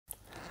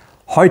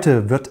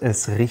Heute wird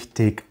es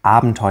richtig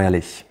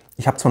abenteuerlich.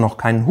 Ich habe zwar noch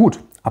keinen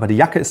Hut, aber die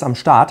Jacke ist am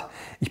Start.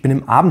 Ich bin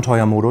im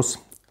Abenteuermodus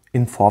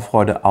in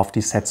Vorfreude auf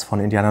die Sets von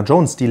Indiana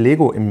Jones, die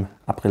Lego im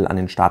April an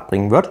den Start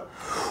bringen wird.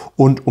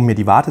 Und um mir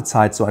die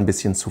Wartezeit so ein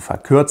bisschen zu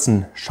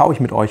verkürzen, schaue ich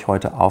mit euch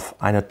heute auf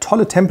eine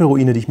tolle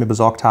Tempelruine, die ich mir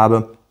besorgt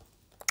habe.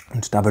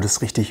 Und da wird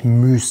es richtig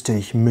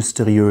mystisch,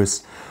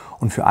 mysteriös.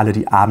 Und für alle,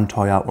 die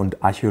Abenteuer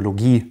und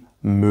Archäologie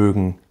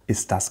mögen,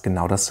 ist das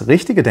genau das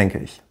Richtige, denke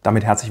ich.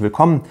 Damit herzlich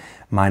willkommen.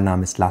 Mein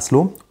Name ist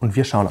Laszlo und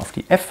wir schauen auf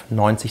die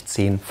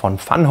F9010 von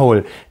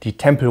FUNWHOLE, die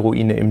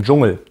Tempelruine im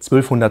Dschungel.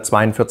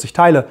 1242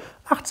 Teile,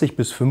 80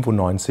 bis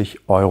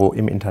 95 Euro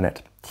im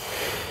Internet.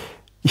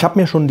 Ich habe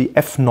mir schon die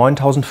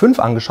F9005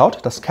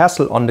 angeschaut, das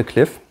Castle on the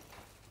Cliff.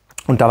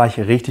 Und da war ich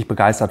richtig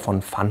begeistert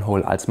von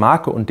FUNWHOLE als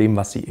Marke und dem,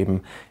 was sie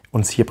eben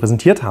uns hier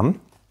präsentiert haben.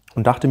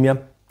 Und dachte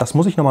mir, das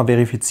muss ich nochmal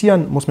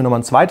verifizieren, muss mir nochmal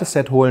ein zweites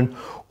Set holen,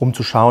 um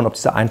zu schauen, ob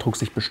dieser Eindruck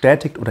sich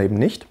bestätigt oder eben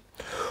nicht.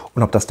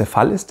 Und ob das der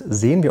Fall ist,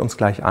 sehen wir uns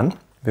gleich an.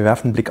 Wir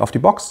werfen einen Blick auf die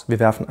Box, wir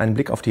werfen einen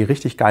Blick auf die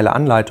richtig geile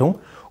Anleitung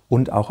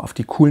und auch auf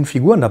die coolen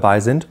Figuren dabei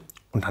sind.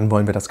 Und dann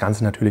wollen wir das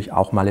Ganze natürlich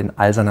auch mal in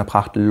all seiner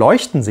Pracht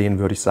leuchten sehen,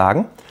 würde ich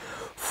sagen.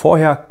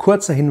 Vorher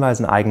kurzer Hinweis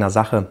in eigener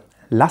Sache.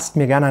 Lasst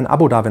mir gerne ein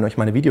Abo da, wenn euch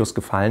meine Videos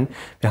gefallen.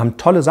 Wir haben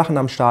tolle Sachen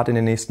am Start in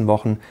den nächsten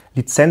Wochen.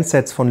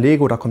 Lizenzsets von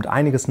Lego, da kommt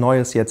einiges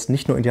Neues jetzt.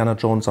 Nicht nur Indiana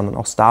Jones, sondern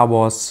auch Star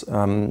Wars.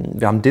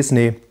 Wir haben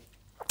Disney,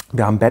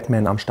 wir haben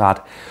Batman am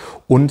Start.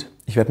 Und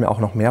ich werde mir auch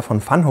noch mehr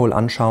von FUNWHOLE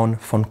anschauen,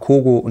 von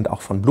Kogo und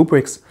auch von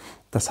Bluebricks.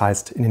 Das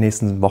heißt, in den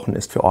nächsten Wochen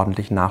ist für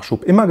ordentlichen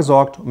Nachschub immer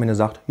gesorgt. Und wenn ihr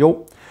sagt,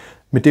 jo,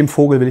 mit dem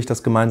Vogel will ich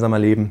das gemeinsam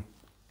erleben,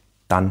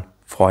 dann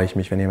freue ich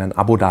mich, wenn ihr mir ein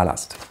Abo da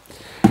lasst.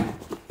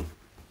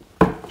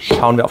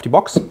 Schauen wir auf die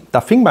Box.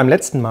 Da fing beim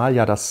letzten Mal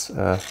ja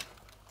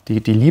die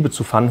Liebe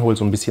zu FUNWHOLE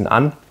so ein bisschen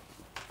an.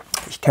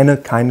 Ich kenne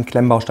keinen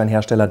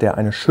Klemmbausteinhersteller, der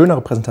eine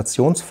schönere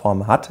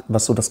Präsentationsform hat,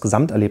 was so das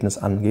Gesamterlebnis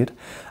angeht,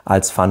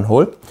 als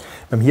FUNWHOLE.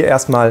 Wir haben hier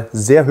erstmal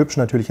sehr hübsch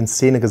natürlich in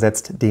Szene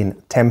gesetzt den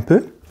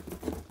Tempel.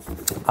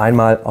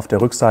 Einmal auf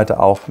der Rückseite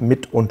auch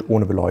mit und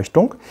ohne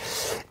Beleuchtung.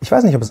 Ich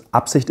weiß nicht, ob es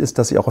Absicht ist,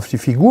 dass sie auch auf die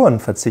Figuren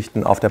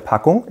verzichten auf der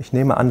Packung. Ich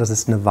nehme an, das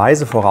ist eine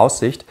weise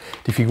Voraussicht.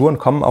 Die Figuren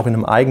kommen auch in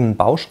einem eigenen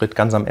Bauschritt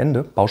ganz am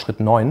Ende, Bauschritt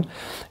 9.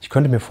 Ich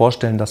könnte mir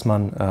vorstellen, dass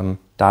man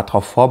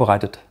darauf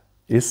vorbereitet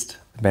ist,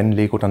 wenn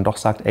Lego dann doch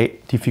sagt, ey,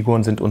 die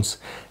Figuren sind uns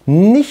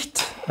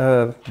nicht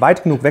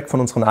weit genug weg von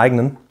unseren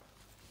eigenen,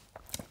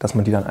 dass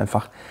man die dann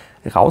einfach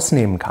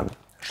rausnehmen kann.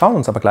 Schauen wir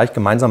uns aber gleich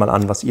gemeinsam mal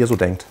an, was ihr so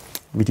denkt,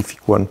 wie die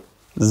Figuren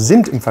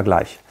sind im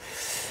Vergleich.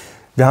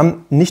 Wir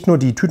haben nicht nur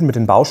die Tüten mit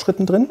den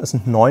Bauschritten drin, es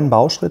sind 9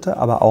 Bauschritte,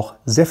 aber auch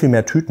sehr viel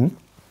mehr Tüten,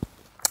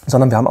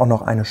 sondern wir haben auch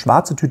noch eine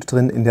schwarze Tüte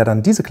drin, in der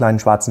dann diese kleinen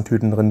schwarzen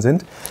Tüten drin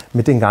sind,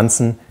 mit den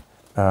ganzen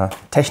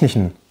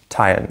technischen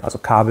Teilen, also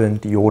Kabeln,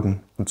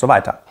 Dioden und so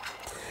weiter.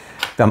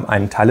 Wir haben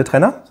einen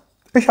Teiletrenner.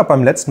 Ich habe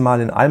beim letzten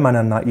Mal in all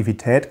meiner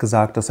Naivität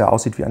gesagt, dass er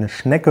aussieht wie eine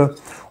Schnecke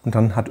und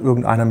dann hat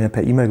irgendeiner mir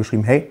per E-Mail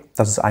geschrieben, hey,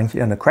 das ist eigentlich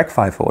eher eine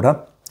Crackpfeife,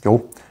 oder?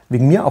 Jo,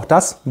 wegen mir auch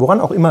das, woran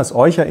auch immer es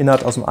euch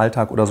erinnert aus dem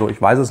Alltag oder so,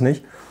 ich weiß es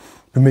nicht.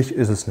 Für mich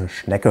ist es eine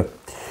Schnecke.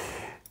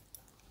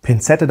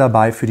 Pinzette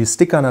dabei für die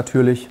Sticker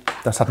natürlich.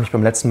 Das hat mich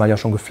beim letzten Mal ja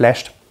schon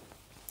geflasht.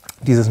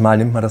 Dieses Mal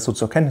nimmt man das so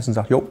zur Kenntnis und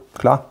sagt, jo,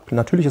 klar,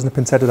 natürlich ist eine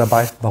Pinzette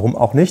dabei. Warum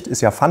auch nicht?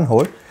 Ist ja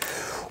FUNWHOLE.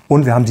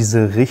 Und wir haben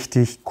diese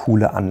richtig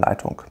coole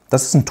Anleitung.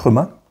 Das ist ein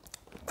Trümmer,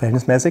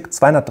 verhältnismäßig.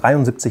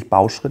 273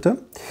 Bauschritte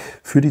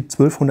für die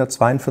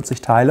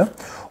 1242 Teile.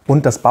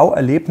 Und das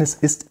Bauerlebnis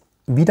ist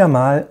wieder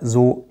mal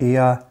so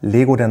eher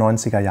Lego der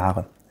 90er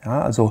Jahre.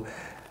 Ja, also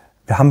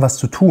wir haben was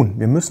zu tun.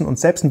 Wir müssen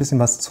uns selbst ein bisschen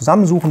was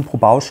zusammensuchen pro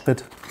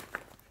Bauschritt.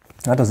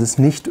 Ja, das ist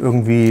nicht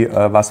irgendwie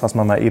was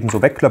man mal eben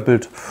so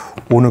wegklöppelt,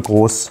 ohne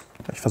groß,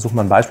 ich versuche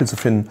mal ein Beispiel zu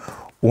finden,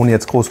 ohne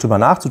jetzt groß drüber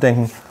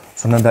nachzudenken,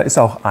 sondern da ist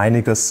auch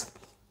einiges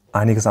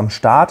am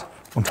Start.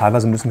 Und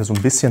teilweise müssen wir so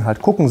ein bisschen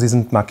halt gucken. Sie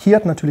sind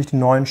markiert natürlich, die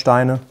neuen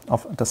Steine.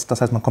 Das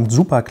heißt, man kommt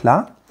super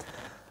klar.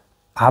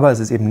 Aber es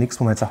ist eben nichts,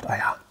 wo man jetzt sagt, ah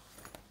ja,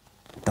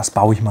 das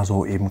baue ich mal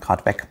so eben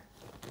gerade weg.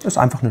 Das ist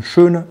einfach eine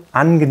schöne,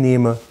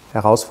 angenehme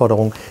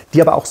Herausforderung,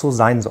 die aber auch so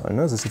sein soll.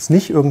 Es ist jetzt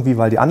nicht irgendwie,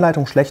 weil die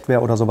Anleitung schlecht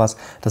wäre oder sowas.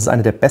 Das ist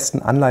eine der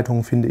besten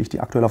Anleitungen, finde ich, die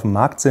aktuell auf dem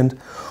Markt sind.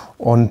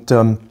 Und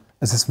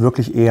es ist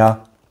wirklich eher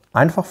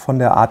einfach von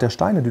der Art der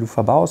Steine, die du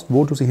verbaust,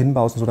 wo du sie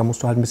hinbaust und so, da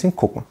musst du halt ein bisschen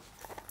gucken.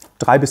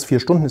 3 bis 4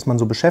 Stunden ist man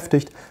so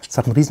beschäftigt. Es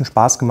hat einen riesen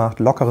Spaß gemacht,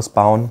 lockeres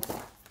Bauen.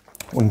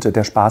 Und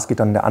der Spaß geht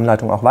dann in der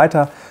Anleitung auch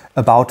weiter.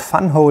 About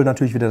FUNWHOLE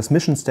natürlich wieder das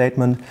Mission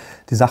Statement.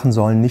 Die Sachen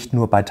sollen nicht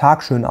nur bei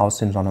Tag schön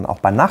aussehen, sondern auch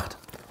bei Nacht.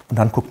 Und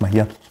dann guckt mal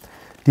hier.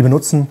 Die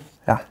benutzen,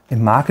 ja,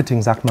 im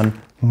Marketing sagt man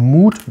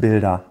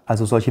Moodbilder.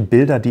 Also solche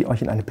Bilder, die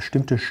euch in eine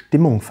bestimmte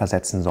Stimmung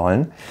versetzen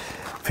sollen.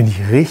 Finde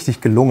ich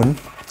richtig gelungen.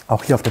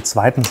 Auch hier auf der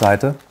zweiten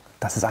Seite.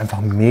 Das ist einfach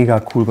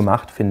mega cool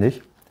gemacht, finde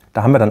ich.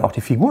 Da haben wir dann auch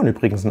die Figuren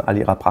übrigens in all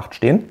ihrer Pracht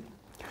stehen.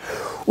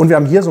 Und wir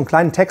haben hier so einen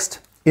kleinen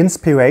Text.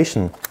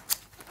 Inspiration.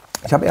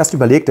 Ich habe erst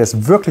überlegt, der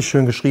ist wirklich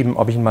schön geschrieben,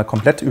 ob ich ihn mal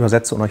komplett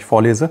übersetze und euch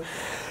vorlese.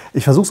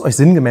 Ich versuche es euch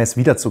sinngemäß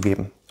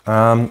wiederzugeben.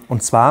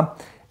 Und zwar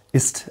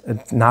ist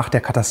nach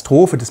der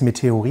Katastrophe des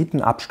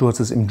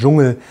Meteoritenabsturzes im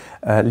Dschungel,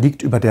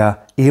 liegt über der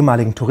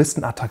ehemaligen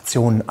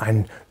Touristenattraktion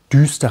ein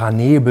düsterer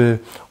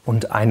Nebel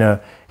und eine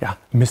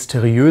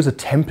mysteriöse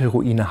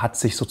Tempelruine hat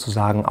sich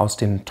sozusagen aus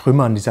den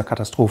Trümmern dieser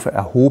Katastrophe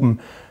erhoben,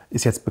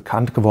 ist jetzt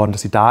bekannt geworden,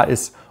 dass sie da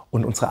ist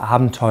und unsere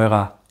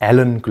Abenteurer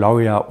Alan,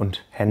 Gloria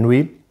und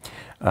Henry,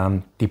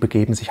 die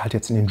begeben sich halt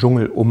jetzt in den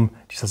Dschungel, um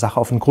dieser Sache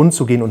auf den Grund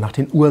zu gehen und nach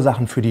den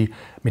Ursachen für die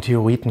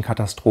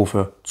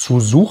Meteoritenkatastrophe zu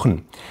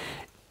suchen.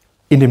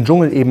 In dem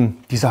Dschungel eben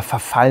dieser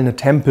verfallene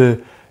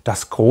Tempel,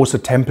 das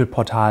große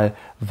Tempelportal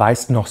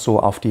weist noch so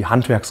auf die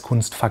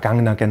Handwerkskunst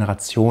vergangener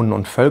Generationen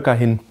und Völker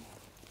hin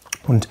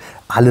und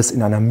alles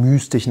in einer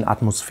mystischen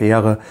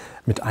Atmosphäre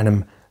mit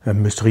einem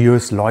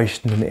mysteriös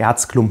leuchtenden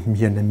Erzklumpen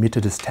hier in der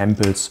Mitte des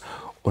Tempels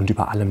und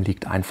über allem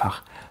liegt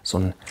einfach so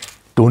ein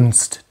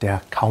Dunst,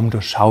 der kaum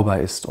durchschaubar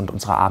ist und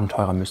unsere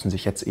Abenteurer müssen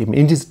sich jetzt eben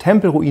in diese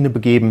Tempelruine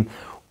begeben,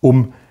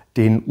 um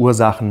den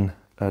Ursachen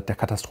der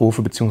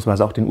Katastrophe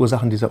beziehungsweise auch den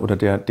Ursachen dieser oder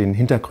den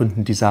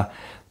Hintergründen dieser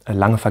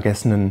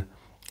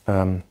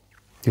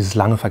dieses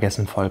lange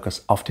vergessenen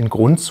Volkes auf den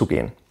Grund zu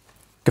gehen.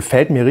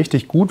 Gefällt mir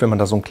richtig gut, wenn man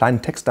da so einen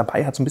kleinen Text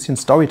dabei hat, so ein bisschen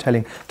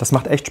Storytelling. Das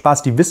macht echt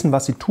Spaß. Die wissen,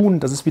 was sie tun.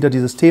 Das ist wieder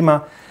dieses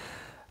Thema.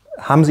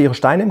 Haben sie ihre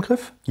Steine im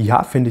Griff?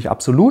 Ja, finde ich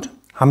absolut.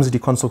 Haben sie die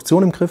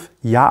Konstruktion im Griff?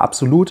 Ja,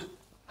 absolut.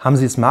 Haben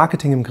sie das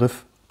Marketing im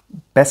Griff?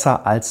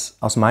 Besser als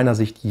aus meiner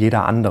Sicht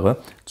jeder andere.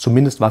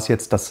 Zumindest was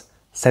jetzt das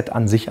Set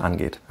an sich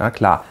angeht. Ja,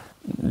 klar,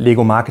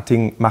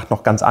 Lego-Marketing macht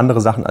noch ganz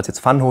andere Sachen als jetzt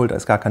FUNWHOLE, da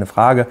ist gar keine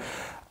Frage.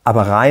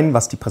 Aber rein,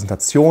 was die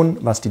Präsentation,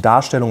 was die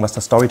Darstellung, was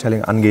das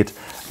Storytelling angeht,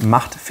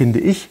 macht, finde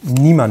ich,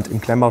 niemand im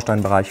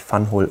Klemmbausteinbereich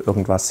FUNWHOLE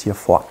irgendwas hier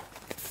vor.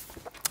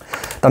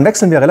 Dann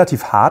wechseln wir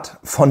relativ hart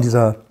von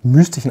dieser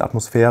mystischen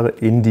Atmosphäre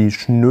in die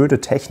schnöde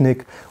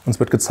Technik.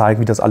 Uns wird gezeigt,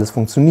 wie das alles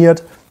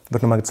funktioniert.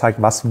 Wird nochmal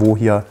gezeigt, was wo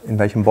hier in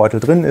welchem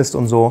Beutel drin ist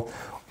und so.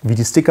 Wie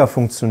die Sticker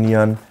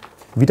funktionieren,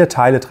 wie der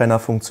Teiletrenner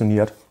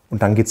funktioniert.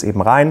 Und dann geht es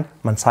eben rein.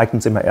 Man zeigt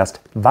uns immer erst,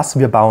 was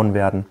wir bauen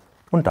werden.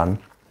 Und dann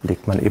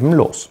legt man eben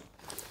los.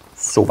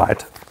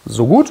 Soweit,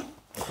 so gut.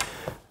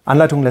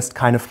 Anleitung lässt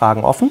keine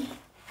Fragen offen.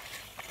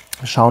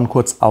 Wir schauen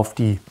kurz auf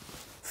die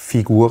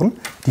Figuren.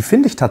 Die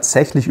finde ich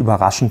tatsächlich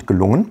überraschend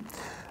gelungen.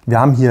 Wir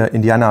haben hier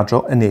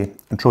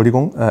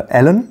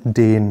Alan,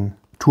 den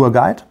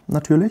Tourguide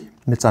natürlich,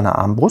 mit seiner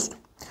Armbrust.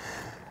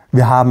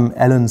 Wir haben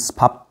Alans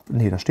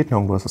da steht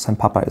nirgendwo, dass das sein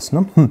Papa ist.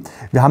 Ne?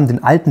 Wir haben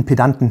den alten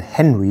Pedanten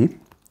Henry.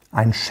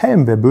 Ein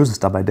Schelm, wer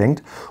Böses dabei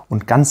denkt.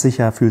 Und ganz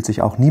sicher fühlt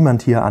sich auch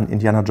niemand hier an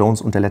Indiana Jones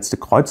und der letzte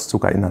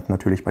Kreuzzug erinnert,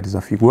 natürlich bei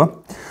dieser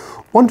Figur.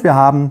 Und wir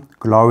haben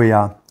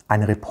Gloria,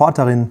 eine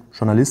Reporterin,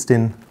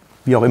 Journalistin,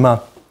 wie auch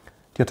immer.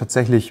 Die hat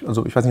tatsächlich,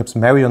 also ich weiß nicht, ob es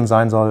Marion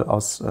sein soll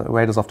aus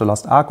Raiders of the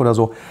Lost Ark oder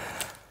so.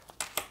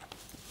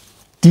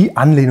 Die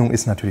Anlehnung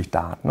ist natürlich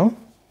da, ne?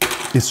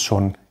 Ist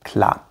schon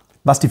klar.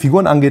 Was die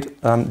Figuren angeht,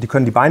 die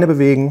können die Beine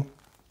bewegen,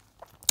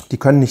 die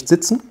können nicht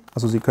sitzen,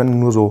 also sie können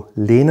nur so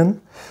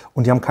lehnen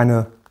und die haben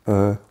keine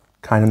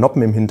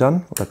Noppen im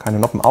Hintern oder keine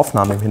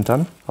Noppenaufnahme im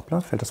Hintern.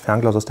 Hoppla, fällt das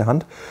Fernglas aus der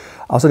Hand.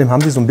 Außerdem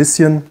haben sie so ein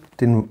bisschen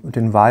den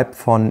Vibe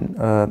von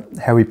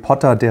Harry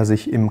Potter, der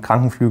sich im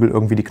Krankenflügel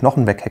irgendwie die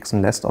Knochen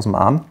weghexen lässt aus dem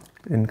Arm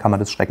in Kammer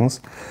des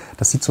Schreckens.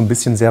 Das sieht so ein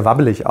bisschen sehr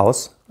wabbelig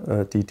aus,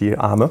 die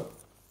Arme.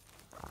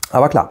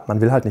 Aber klar,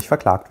 man will halt nicht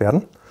verklagt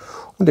werden.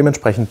 Und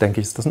dementsprechend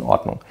denke ich, ist das in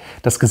Ordnung.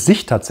 Das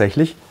Gesicht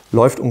tatsächlich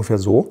läuft ungefähr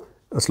so.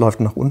 Es läuft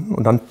nach unten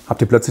und dann habt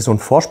ihr plötzlich so einen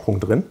Vorsprung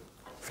drin.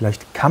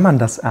 Vielleicht kann man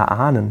das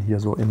erahnen hier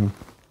so im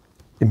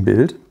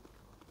Bild.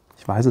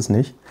 Ich weiß es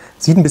nicht.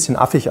 Sieht ein bisschen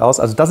affig aus.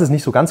 Also das ist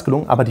nicht so ganz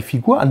gelungen. Aber die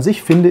Figur an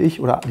sich finde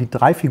ich, oder die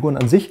 3 Figuren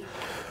an sich,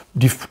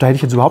 da hätte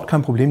ich jetzt überhaupt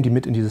kein Problem, die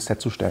mit in dieses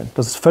Set zu stellen.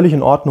 Das ist völlig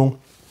in Ordnung.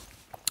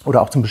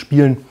 Oder auch zum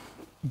Bespielen.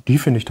 Die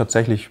finde ich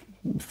tatsächlich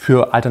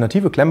für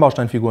alternative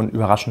Klemmbausteinfiguren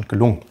überraschend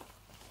gelungen.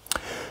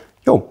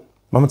 Jo,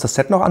 wollen wir uns das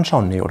Set noch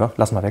anschauen? Nee, oder?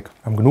 Lassen wir weg.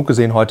 Wir haben genug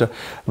gesehen heute.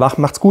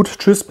 Macht's gut.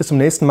 Tschüss, bis zum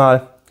nächsten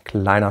Mal.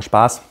 Kleiner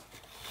Spaß.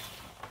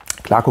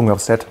 Klar gucken wir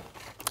aufs Set.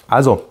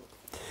 Also,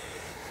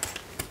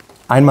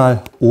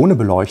 einmal ohne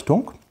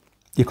Beleuchtung.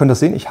 Ihr könnt das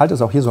sehen, ich halte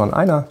es auch hier so an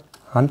einer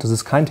Hand. Das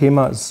ist kein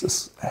Thema,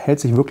 es hält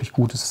sich wirklich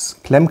gut. Es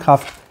ist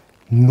Klemmkraft,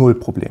 0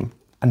 Problem.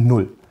 An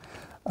 0.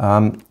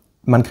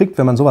 Man kriegt,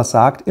 wenn man sowas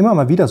sagt, immer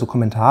mal wieder so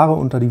Kommentare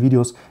unter die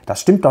Videos.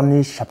 Das stimmt doch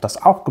nicht, ich habe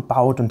das auch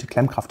gebaut und die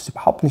Klemmkraft ist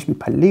überhaupt nicht wie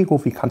bei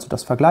Lego. Wie kannst du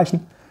das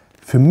vergleichen?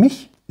 Für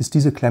mich ist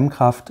diese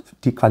Klemmkraft,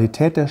 die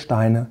Qualität der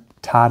Steine,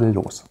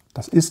 tadellos.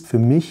 Das ist für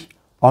mich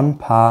on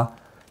par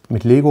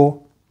mit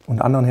Lego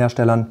und anderen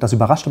Herstellern. Das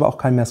überrascht aber auch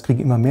keinen mehr. Es kriegen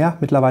immer mehr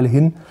mittlerweile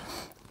hin.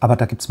 Aber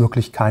da gibt es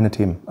wirklich keine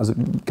Themen. Also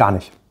gar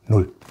nicht.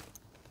 0.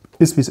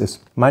 Ist wie es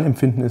ist. Mein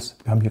Empfinden ist,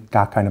 wir haben hier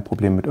gar keine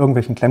Probleme mit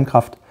irgendwelchen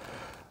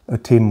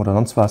Klemmkraft-Themen oder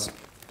sonst was.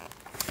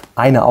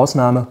 Eine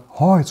Ausnahme.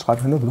 Oh, jetzt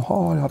schreibt er,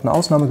 er hat eine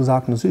Ausnahme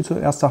gesagt. Und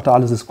zuerst sagte er,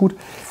 alles ist gut.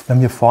 Wir haben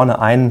hier vorne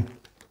einen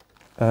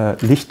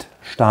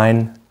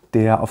Lichtstein,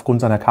 der aufgrund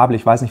seiner Kabel,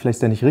 ich weiß nicht, vielleicht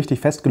ist der nicht richtig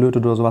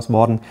festgelötet oder sowas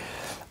worden,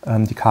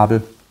 die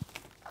Kabel,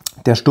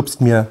 der stupst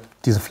mir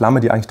diese Flamme,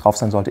 die eigentlich drauf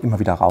sein sollte, immer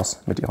wieder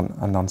raus mit ihren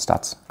anderen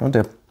Stats. Und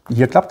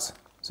hier klappt's.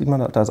 Sieht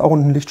man, da ist auch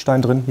unten ein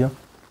Lichtstein drin, hier.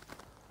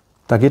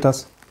 Da geht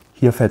das.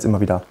 Hier fällt es immer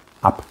wieder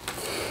ab.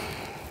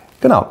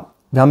 Genau,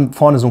 wir haben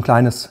vorne so ein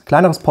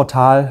kleineres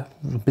Portal,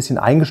 ein bisschen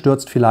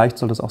eingestürzt vielleicht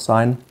soll das auch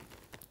sein.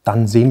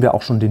 Dann sehen wir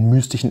auch schon den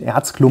mystischen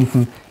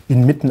Erzklumpen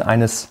inmitten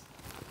eines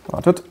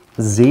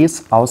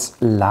Sees aus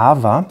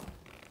Lava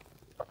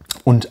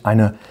und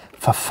eine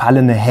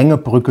verfallene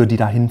Hängebrücke, die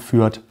dahin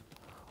führt.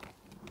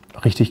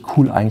 Richtig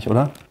cool eigentlich,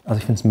 oder? Also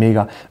ich finde es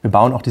mega. Wir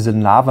bauen auch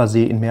diesen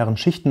Lavasee in mehreren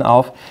Schichten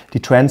auf. Die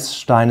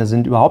Trans-Steine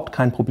sind überhaupt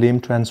kein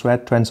Problem.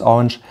 Trans-Red,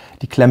 Trans-Orange,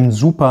 die klemmen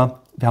super.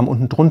 Wir haben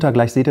unten drunter,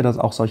 gleich seht ihr das,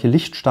 auch solche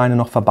Lichtsteine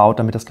noch verbaut,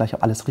 damit das gleich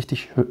auch alles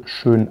richtig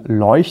schön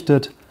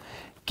leuchtet.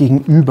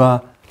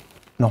 Gegenüber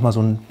nochmal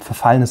so ein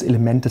verfallenes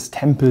Element des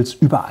Tempels.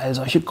 Überall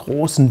solche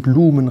großen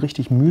Blumen,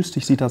 richtig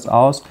mystisch sieht das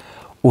aus.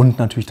 Und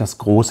natürlich das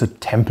große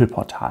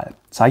Tempelportal.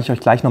 Zeige ich euch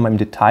gleich nochmal im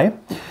Detail.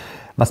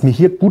 Was mir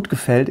hier gut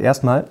gefällt,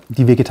 erstmal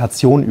die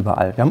Vegetation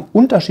überall. Wir haben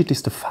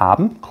unterschiedlichste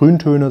Farben,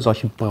 Grüntöne,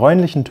 solche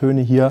bräunlichen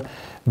Töne hier.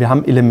 Wir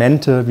haben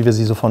Elemente, wie wir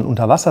sie so von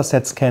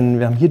Unterwassersets kennen.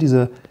 Wir haben hier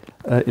diese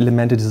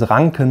Elemente, diese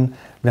Ranken.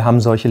 Wir haben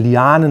solche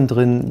Lianen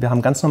drin. Wir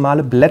haben ganz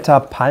normale Blätter,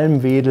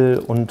 Palmwedel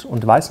und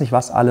weiß nicht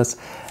was alles.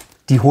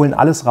 Die holen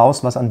alles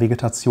raus, was an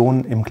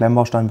Vegetation im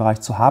Klemmbausteinbereich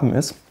zu haben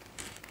ist.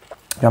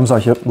 Wir haben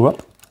solche,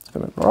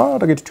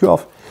 da geht die Tür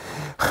auf.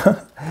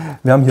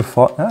 Wir haben hier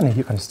vorne,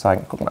 hier kann ich es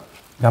zeigen, guck mal.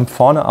 Wir haben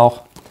vorne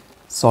auch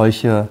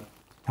solche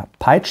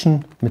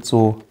Peitschen mit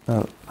so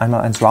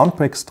einmal 1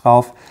 Roundbricks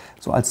drauf,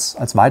 so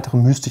als weitere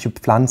mystische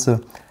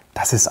Pflanze.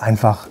 Das ist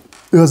einfach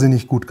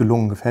irrsinnig gut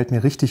gelungen, gefällt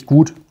mir richtig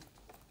gut.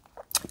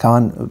 Kann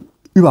man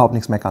überhaupt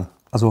nichts meckern.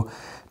 Also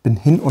bin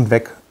hin und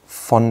weg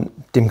von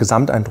dem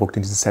Gesamteindruck,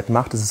 den dieses Set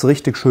macht. Es ist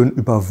richtig schön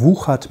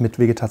überwuchert mit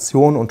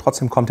Vegetation und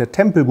trotzdem kommt der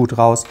Tempel gut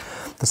raus.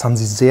 Das haben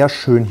sie sehr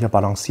schön hier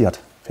balanciert,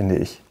 finde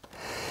ich.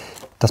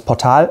 Das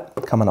Portal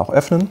kann man auch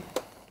öffnen.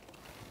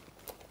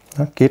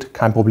 Ja, geht,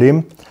 kein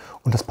Problem.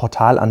 Und das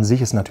Portal an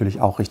sich ist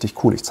natürlich auch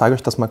richtig cool. Ich zeige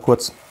euch das mal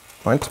kurz.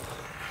 Moment.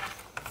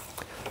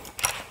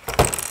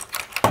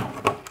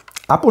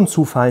 Ab und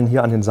zu fallen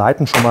hier an den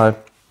Seiten schon mal,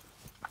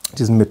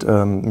 die sind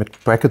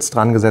mit Brackets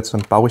dran gesetzt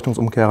und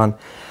Baurichtungsumkehrern,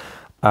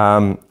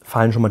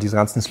 fallen schon mal diese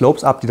ganzen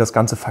Slopes ab, die das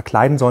Ganze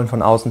verkleiden sollen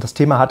von außen. Das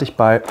Thema hatte ich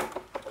beim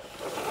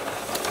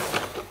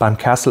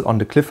Castle on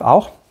the Cliff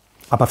auch,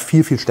 aber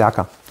viel, viel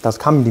stärker. Das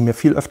kamen die mir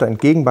viel öfter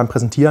entgegen beim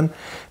Präsentieren.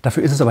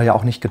 Dafür ist es aber ja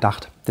auch nicht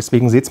gedacht.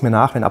 Deswegen seht es mir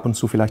nach, wenn ab und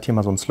zu vielleicht hier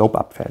mal so ein Slope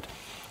abfällt.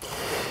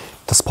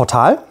 Das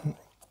Portal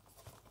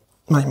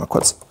mache ich mal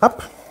kurz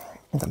ab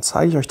und dann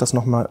zeige ich euch das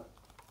nochmal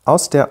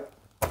aus der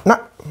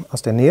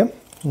Nähe.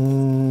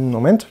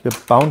 Moment, wir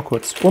bauen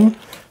kurz um.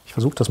 Ich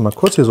versuche das mal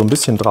kurz hier so ein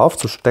bisschen drauf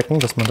zu stecken,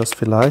 dass man das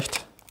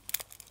vielleicht...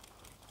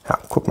 Ja,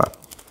 guck mal.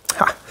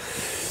 Ha.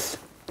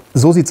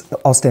 So sieht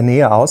es aus der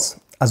Nähe aus.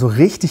 Also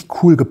richtig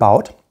cool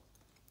gebaut.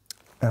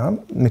 Ja,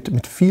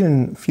 mit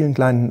vielen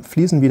kleinen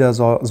Fliesen wieder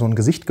so ein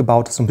Gesicht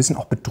gebaut, das so ein bisschen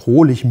auch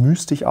bedrohlich,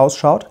 mystisch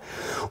ausschaut.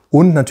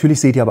 Und natürlich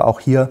seht ihr aber auch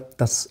hier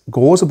das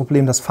große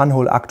Problem, das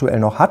FUNWHOLE aktuell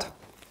noch hat.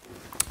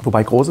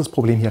 Wobei großes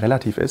Problem hier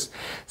relativ ist.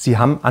 Sie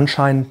haben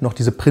anscheinend noch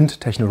diese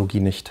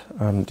Print-Technologie nicht.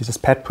 Dieses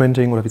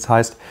Pad-Printing oder wie es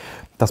heißt,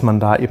 dass man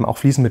da eben auch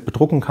Fliesen mit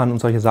bedrucken kann und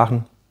solche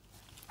Sachen.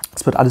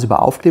 Es wird alles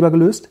über Aufkleber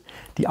gelöst.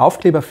 Die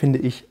Aufkleber finde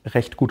ich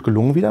recht gut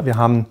gelungen wieder.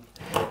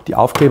 Die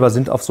Aufkleber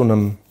sind auf so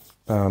einem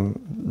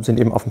sind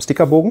eben auf dem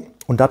Stickerbogen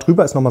und da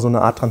drüber ist nochmal so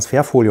eine Art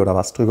Transferfolie oder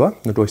was drüber,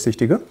 eine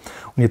durchsichtige.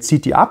 Und jetzt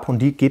zieht die ab und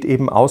die geht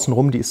eben außen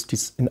rum, die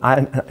ist in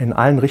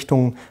allen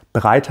Richtungen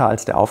breiter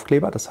als der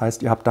Aufkleber. Das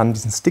heißt, ihr habt dann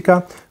diesen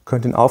Sticker,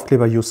 könnt den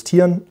Aufkleber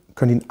justieren,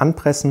 könnt ihn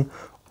anpressen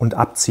und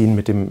abziehen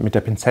mit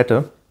der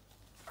Pinzette.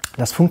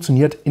 Das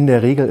funktioniert in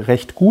der Regel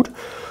recht gut.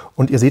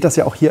 Und ihr seht das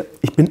ja auch hier,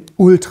 ich bin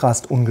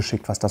ultrast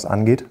ungeschickt, was das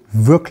angeht.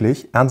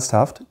 Wirklich,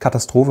 ernsthaft,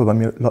 Katastrophe. Bei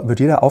mir wird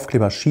jeder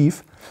Aufkleber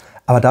schief.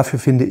 Aber dafür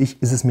finde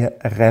ich, ist es mir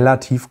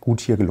relativ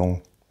gut hier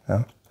gelungen.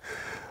 Ja?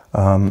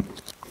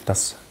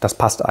 Das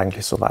passt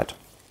eigentlich soweit.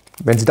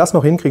 Wenn Sie das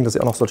noch hinkriegen, dass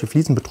Sie auch noch solche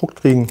Fliesen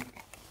bedruckt kriegen,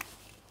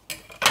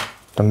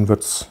 dann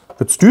wird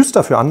es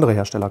düster für andere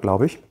Hersteller,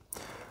 glaube ich.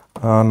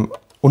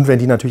 Und wenn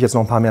die natürlich jetzt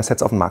noch ein paar mehr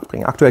Sets auf den Markt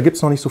bringen. Aktuell gibt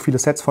es noch nicht so viele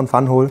Sets von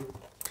FUNWHOLE.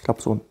 Ich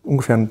glaube, so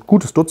ungefähr ein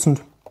gutes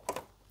Dutzend.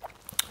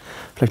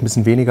 Vielleicht ein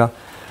bisschen weniger.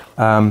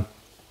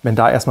 Wenn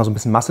da erstmal so ein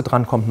bisschen Masse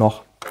dran kommt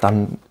noch,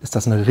 dann ist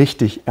das eine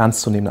richtig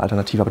ernstzunehmende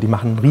Alternative. Aber die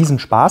machen einen riesen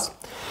Spaß.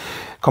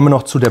 Kommen wir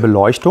noch zu der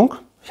Beleuchtung.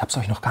 Ich habe es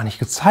euch noch gar nicht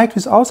gezeigt, wie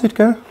es aussieht,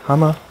 gell?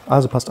 Hammer.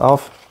 Also passt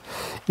auf.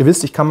 Ihr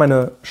wisst, ich kann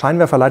meine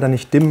Scheinwerfer leider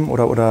nicht dimmen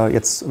oder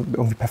jetzt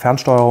irgendwie per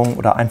Fernsteuerung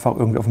oder einfach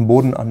irgendwie auf dem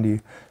Boden an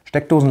die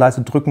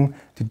Steckdosenleiste drücken.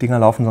 Die Dinger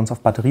laufen sonst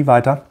auf Batterie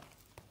weiter.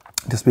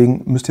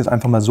 Deswegen müsst ihr es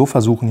einfach mal so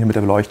versuchen hier mit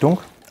der Beleuchtung.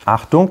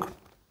 Achtung!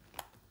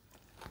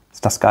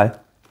 Ist das geil?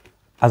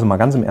 Also mal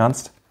ganz im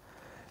Ernst.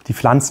 Die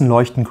Pflanzen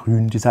leuchten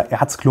grün, dieser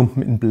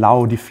Erzklumpen in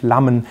blau, die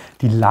Flammen,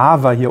 die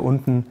Lava hier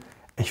unten.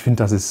 Ich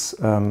finde, das ist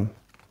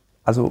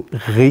also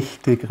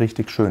richtig,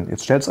 richtig schön.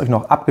 Jetzt stellt es euch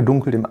noch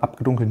abgedunkelt im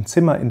abgedunkelten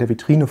Zimmer in der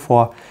Vitrine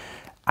vor.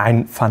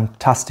 Ein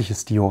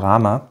fantastisches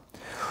Diorama.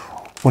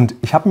 Und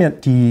ich habe mir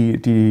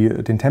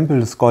den Tempel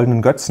des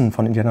goldenen Götzen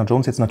von Indiana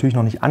Jones jetzt natürlich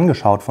noch nicht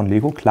angeschaut von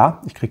Lego.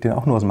 Klar, ich kriege den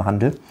auch nur aus dem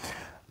Handel.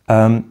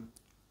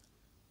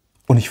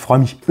 Und Und ich freue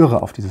mich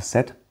irre auf dieses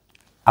Set.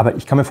 Aber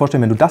ich kann mir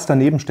vorstellen, wenn du das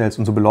daneben stellst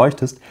und so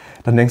beleuchtest,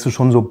 dann denkst du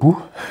schon so, buh,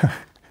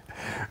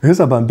 ist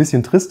aber ein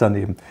bisschen trist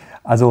daneben.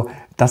 Also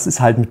das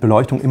ist halt mit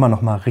Beleuchtung immer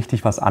noch mal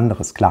richtig was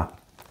anderes. Klar,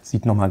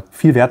 sieht noch mal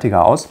viel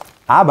wertiger aus.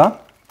 Aber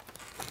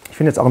ich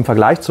finde jetzt auch im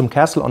Vergleich zum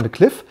Castle on the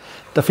Cliff,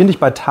 da finde ich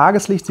bei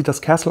Tageslicht sieht das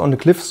Castle on the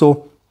Cliff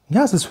so,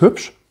 ja, es ist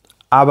hübsch,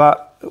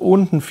 aber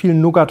unten viel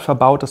Nougat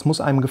verbaut, das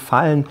muss einem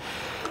gefallen.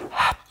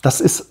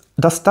 Das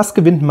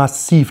gewinnt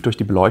massiv durch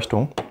die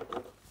Beleuchtung.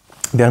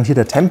 Während hier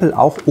der Tempel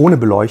auch ohne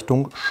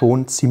Beleuchtung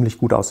schon ziemlich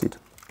gut aussieht.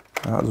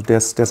 Ja, also der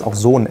ist auch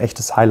so ein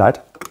echtes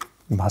Highlight,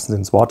 im wahrsten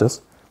Sinne des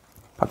Wortes.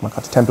 Pack mal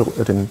gerade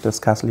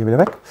das Castle hier wieder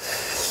weg.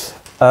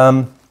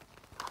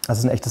 Das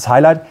ist ein echtes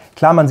Highlight.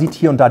 Klar, man sieht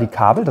hier und da die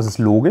Kabel, das ist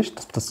logisch,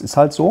 das ist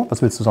halt so.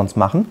 Was willst du sonst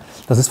machen?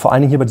 Das ist vor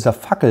allen Dingen hier bei dieser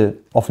Fackel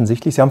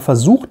offensichtlich. Sie haben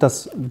versucht,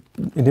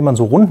 indem man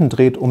so Runden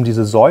dreht um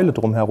diese Säule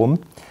drumherum,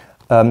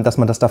 dass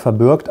man das da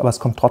verbirgt, aber es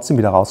kommt trotzdem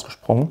wieder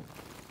rausgesprungen.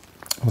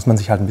 Muss man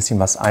sich halt ein bisschen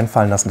was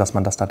einfallen lassen, dass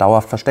man das da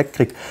dauerhaft versteckt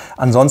kriegt.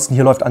 Ansonsten,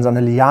 hier läuft also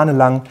eine Liane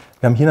lang.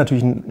 Wir haben hier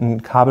natürlich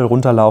ein Kabel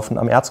runterlaufen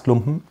am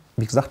Erzklumpen.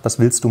 Wie gesagt, was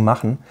willst du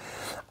machen?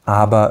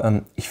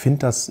 Aber ich finde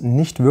das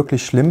nicht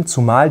wirklich schlimm,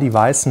 zumal die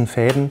weißen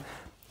Fäden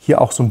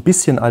hier auch so ein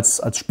bisschen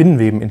als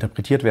Spinnenweben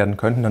interpretiert werden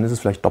könnten. Dann ist es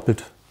vielleicht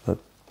doppelt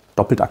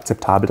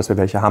akzeptabel, dass wir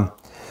welche haben.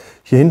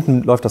 Hier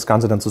hinten läuft das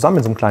Ganze dann zusammen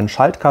in so einem kleinen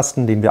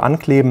Schaltkasten, den wir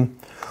ankleben.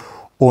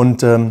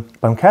 Und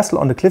beim Castle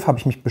on the Cliff habe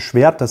ich mich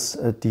beschwert, dass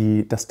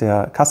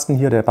der Kasten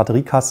hier, der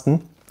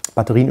Batteriekasten,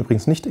 Batterien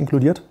übrigens nicht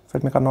inkludiert,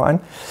 fällt mir gerade noch ein,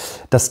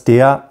 dass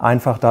der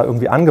einfach da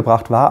irgendwie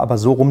angebracht war, aber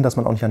so rum, dass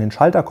man auch nicht an den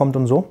Schalter kommt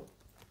und so.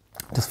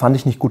 Das fand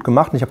ich nicht gut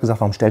gemacht und ich habe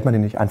gesagt, warum stellt man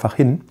den nicht einfach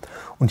hin?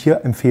 Und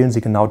hier empfehlen sie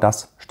genau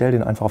das. Stell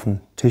den einfach auf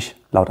den Tisch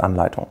laut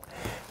Anleitung.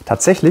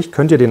 Tatsächlich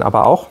könnt ihr den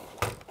aber auch,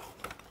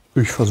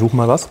 ich versuche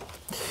mal was,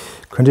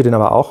 könnt ihr den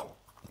aber auch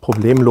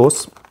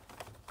problemlos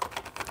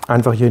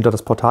einfach hier hinter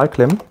das Portal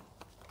klemmen.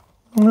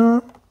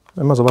 Ja,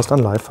 wenn man sowas dann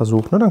live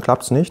versucht, ne, dann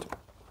klappt es nicht.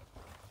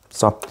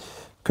 So,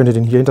 könnt ihr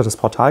den hier hinter das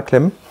Portal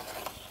klemmen,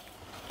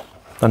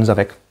 dann ist er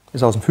weg.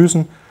 Ist aus den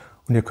Füßen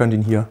und ihr könnt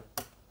ihn hier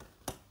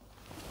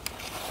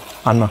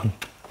anmachen.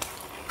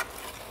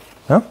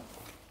 Ja?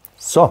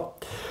 So,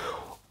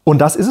 und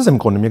das ist es im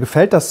Grunde. Mir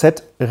gefällt das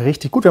Set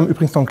richtig gut. Wir haben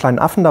übrigens noch einen kleinen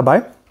Affen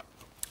dabei.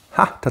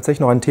 Ha,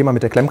 tatsächlich noch ein Thema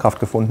mit der Klemmkraft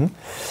gefunden.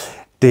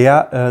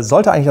 Der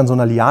sollte eigentlich an so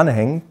einer Liane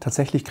hängen.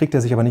 Tatsächlich kriegt er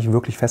sich aber nicht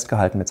wirklich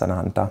festgehalten mit seiner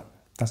Hand da.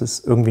 Das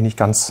ist irgendwie nicht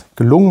ganz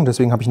gelungen,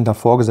 deswegen habe ich ihn da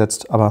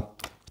vorgesetzt, aber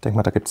ich denke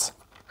mal, da gibt es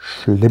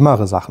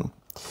schlimmere Sachen.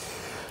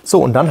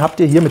 So, und dann habt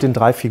ihr hier mit den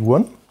 3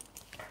 Figuren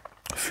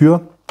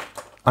für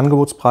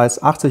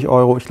Angebotspreis 80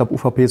 €, ich glaube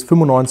UVP ist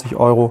 95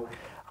 €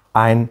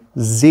 ein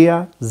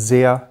sehr,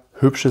 sehr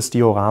hübsches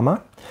Diorama,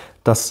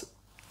 das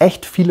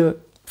echt viele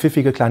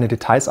pfiffige kleine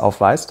Details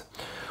aufweist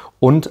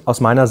und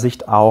aus meiner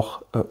Sicht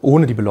auch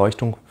ohne die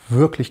Beleuchtung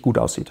wirklich gut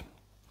aussieht.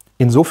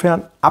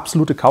 Insofern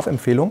absolute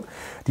Kaufempfehlung.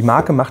 Die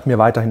Marke macht mir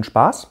weiterhin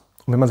Spaß.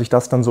 Und wenn man sich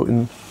das dann so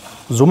in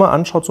Summe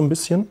anschaut, so ein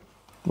bisschen,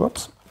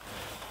 ups,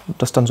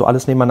 das dann so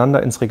alles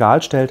nebeneinander ins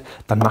Regal stellt,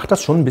 dann macht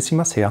das schon ein bisschen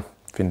was her,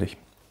 finde ich.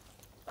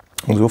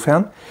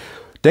 Insofern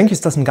denke ich,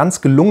 ist das ein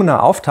ganz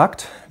gelungener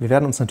Auftakt. Wir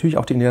werden uns natürlich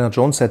auch die Indiana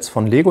Jones Sets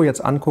von Lego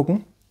jetzt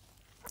angucken,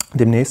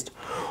 demnächst.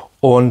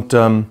 Und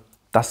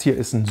das hier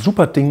ist ein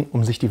super Ding,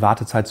 um sich die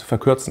Wartezeit zu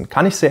verkürzen.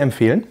 Kann ich sehr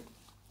empfehlen.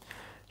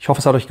 Ich hoffe,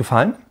 es hat euch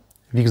gefallen.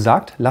 Wie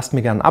gesagt, lasst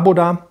mir gerne ein Abo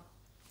da.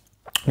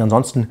 Und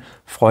ansonsten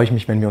freue ich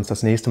mich, wenn wir uns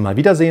das nächste Mal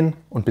wiedersehen.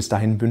 Und bis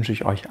dahin wünsche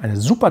ich euch eine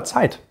super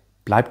Zeit.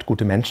 Bleibt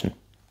gute Menschen.